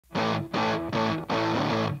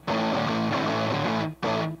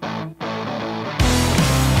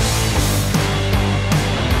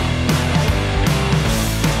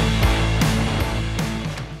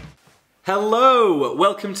Hello!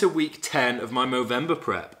 Welcome to week 10 of my Movember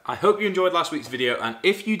Prep. I hope you enjoyed last week's video, and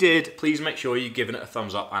if you did, please make sure you've given it a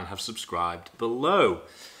thumbs up and have subscribed below.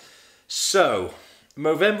 So,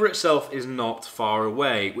 Movember itself is not far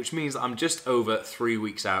away, which means that I'm just over 3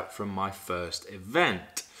 weeks out from my first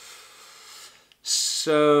event.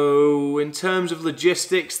 So, in terms of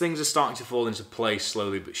logistics, things are starting to fall into place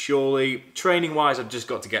slowly but surely. Training-wise, I've just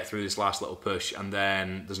got to get through this last little push, and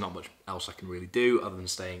then there's not much else I can really do other than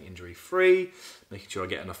staying injury-free, making sure I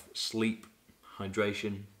get enough sleep,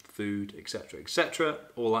 hydration, food, etc.,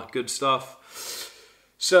 all that good stuff.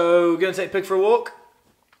 So, going to take Pig for a walk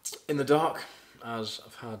in the dark, as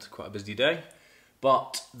I've had quite a busy day.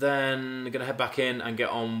 But then I'm going to head back in and get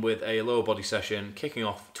on with a lower body session, kicking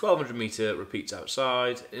off 1200 metre repeats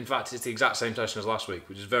outside. In fact, it's the exact same session as last week,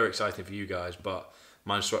 which is very exciting for you guys, but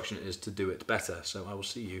my instruction is to do it better. So I will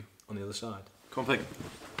see you on the other side. Come on, Pig.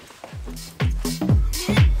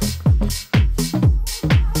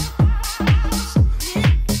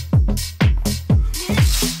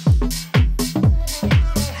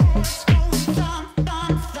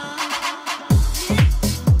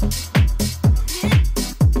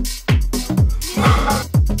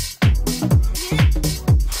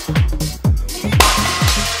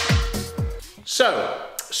 So,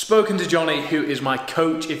 spoken to Johnny, who is my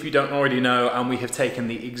coach, if you don't already know, and we have taken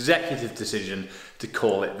the executive decision to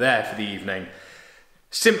call it there for the evening.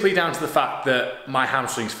 Simply down to the fact that my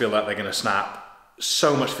hamstrings feel like they're going to snap.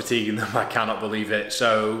 So much fatigue in them, I cannot believe it.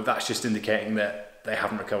 So that's just indicating that they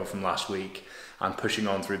haven't recovered from last week, and pushing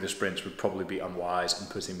on through the sprints would probably be unwise and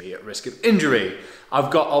putting me at risk of injury. I've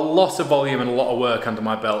got a lot of volume and a lot of work under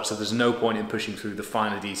my belt, so there's no point in pushing through the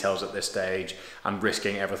finer details at this stage and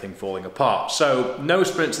risking everything falling apart. So no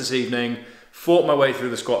sprints this evening, fought my way through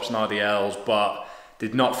the squats and RDLs, but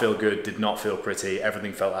did not feel good, did not feel pretty,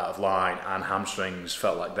 everything felt out of line, and hamstrings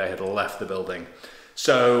felt like they had left the building.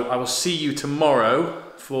 So I will see you tomorrow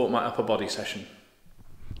for my upper body session.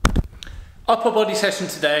 Upper body session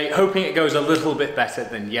today, hoping it goes a little bit better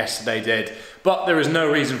than yesterday did, but there is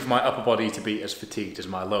no reason for my upper body to be as fatigued as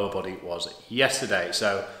my lower body was yesterday.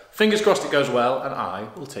 So fingers crossed it goes well, and I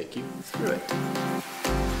will take you through it.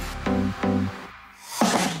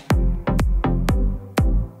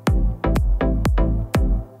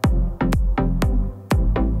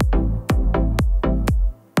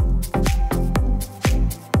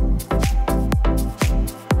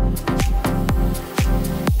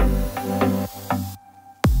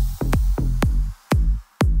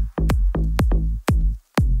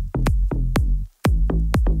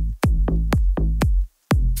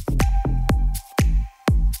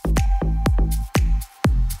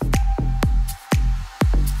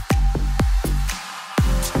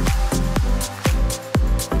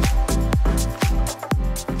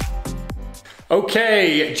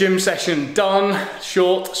 Okay, gym session done.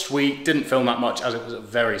 Short, sweet, didn't film that much as it was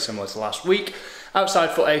very similar to last week.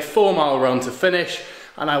 Outside for a 4-mile run to finish,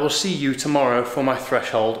 and I will see you tomorrow for my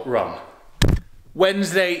threshold run.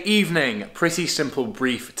 Wednesday evening, pretty simple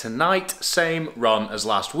brief tonight, same run as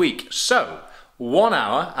last week. So, 1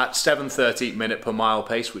 hour at 7:30 minute per mile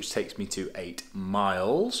pace, which takes me to 8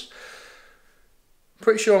 miles.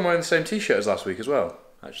 Pretty sure I'm wearing the same t-shirt as last week as well,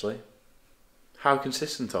 actually. How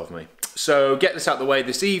consistent of me. So get this out the way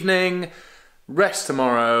this evening, rest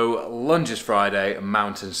tomorrow, lunges Friday,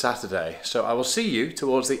 mountain Saturday. So I will see you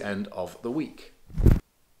towards the end of the week.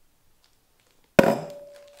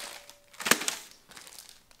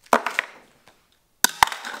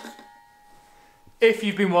 If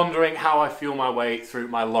you've been wondering how I fuel my way through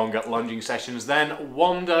my longer lunging sessions, then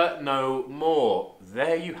wonder no more.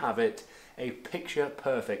 There you have it, a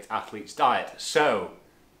picture-perfect athlete's diet. So,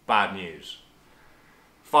 bad news.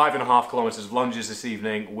 5.5 kilometers of lunges this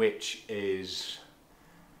evening, which is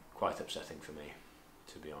quite upsetting for me,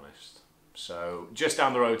 to be honest. So just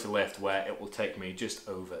down the road to lift, where it will take me just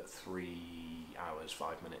over 3 hours,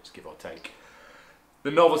 5 minutes, give or take.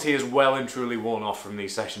 The novelty is well and truly worn off from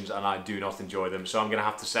these sessions, and I do not enjoy them, so I'm going to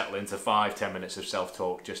have to settle into 5-10 minutes of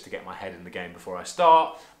self-talk just to get my head in the game before I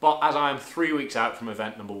start. But as I am 3 weeks out from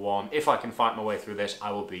event number 1, if I can fight my way through this,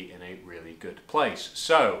 I will be in a really good place.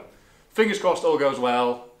 So, fingers crossed all goes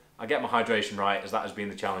well. I get my hydration right, as that has been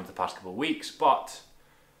the challenge the past couple of weeks, but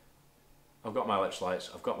I've got my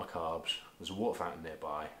electrolytes, I've got my carbs, there's a water fountain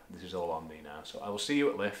nearby. This is all on me now. So I will see you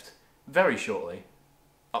at lift very shortly,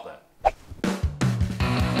 up there.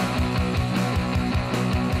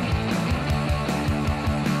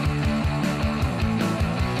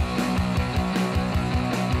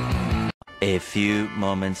 A few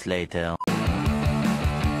moments later.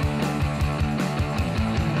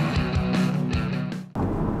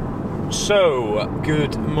 So,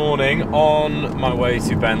 good morning, on my way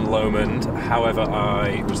to Ben Lomond. However,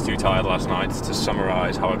 I was too tired last night to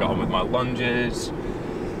summarise how I got on with my lunges.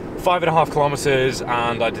 5.5 kilometres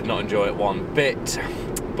and I did not enjoy it one bit,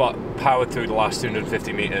 but powered through the last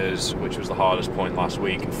 250 metres, which was the hardest point last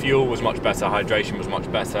week. Fuel was much better, hydration was much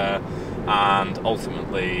better, and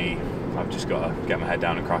ultimately I've just got to get my head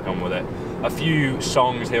down and crack on with it. A few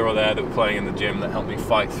songs here or there that were playing in the gym that helped me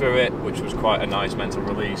fight through it, which was quite a nice mental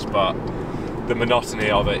release, but the monotony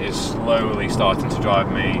of it is slowly starting to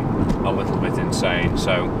drive me a little bit insane.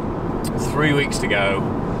 So 3 weeks to go,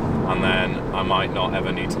 and then I might not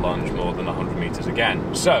ever need to lunge more than 100 metres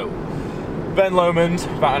again. So, Ben Lomond,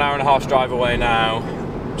 about an hour and a half's drive away now.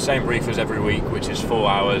 Same brief as every week, which is 4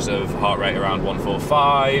 hours of heart rate around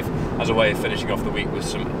 145, as a way of finishing off the week with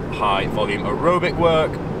some high volume aerobic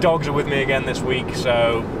work. Dogs are with me again this week,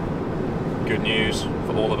 so good news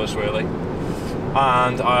for all of us really.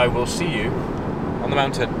 And I will see you on the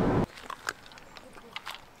mountain.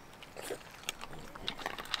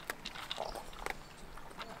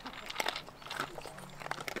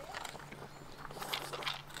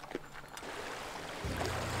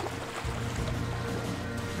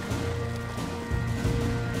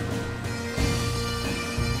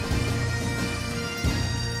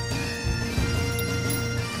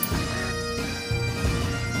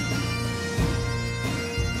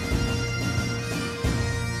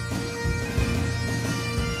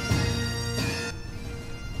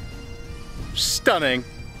 Stunning.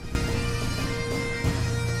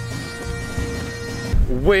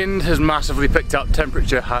 Wind has massively picked up,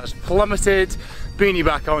 temperature has plummeted, beanie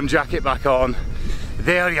back on, jacket back on.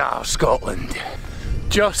 There you are, Scotland.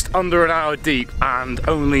 Just under an hour deep, and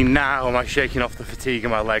only now am I shaking off the fatigue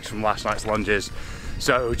in my legs from last night's lunges.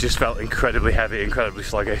 So just felt incredibly heavy, incredibly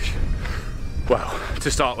sluggish. Well,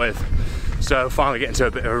 to start with. So finally getting to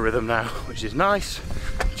a bit of a rhythm now, which is nice.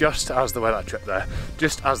 Just as the weather, trip there,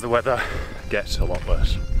 just as the weather gets a lot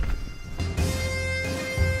worse.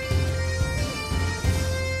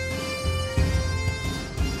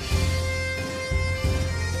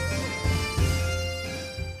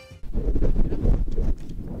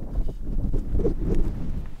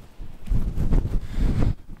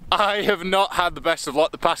 I have not had the best of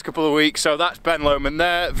luck the past couple of weeks, so that's Ben Lomond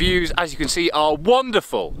there. Views, as you can see, are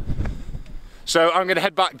wonderful. So I'm going to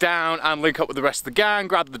head back down and link up with the rest of the gang,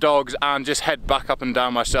 grab the dogs, and just head back up and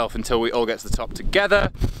down myself until we all get to the top together.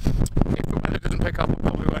 If the weather doesn't pick up, I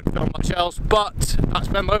probably won't film much else, but that's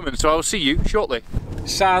Ben Lomond, so I will see you shortly.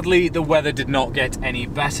 Sadly, the weather did not get any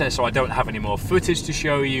better, so I don't have any more footage to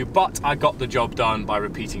show you, but I got the job done by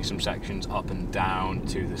repeating some sections up and down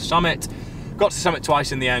to the summit. Got to the summit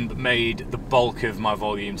twice in the end, but made the bulk of my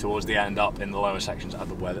volume towards the end up in the lower sections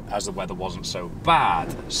as the weather wasn't so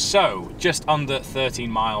bad. So, just under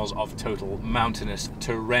 13 miles of total mountainous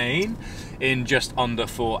terrain in just under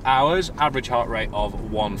 4 hours, average heart rate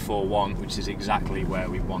of 141, which is exactly where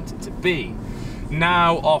we want it to be.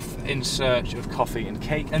 Now off in search of coffee and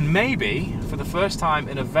cake, and maybe, for the first time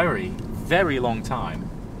in a very, very long time,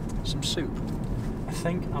 some soup. I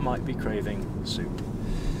think I might be craving soup.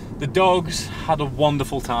 The dogs had a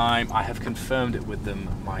wonderful time. I have confirmed it with them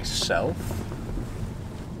myself.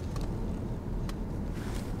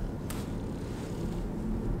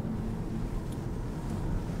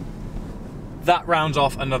 That rounds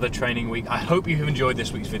off another training week. I hope you have enjoyed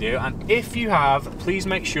this week's video, and if you have, please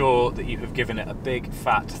make sure that you have given it a big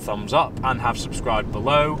fat thumbs up and have subscribed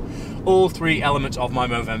below. All 3 elements of my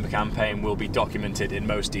Movember campaign will be documented in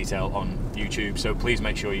most detail on YouTube, so please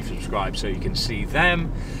make sure you subscribe so you can see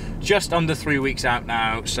them. Just under 3 weeks out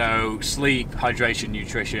now, so sleep, hydration,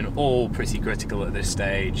 nutrition, all pretty critical at this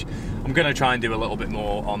stage. I'm going to try and do a little bit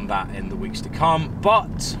more on that in the weeks to come,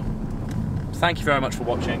 but thank you very much for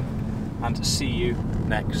watching, and see you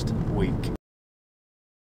next week.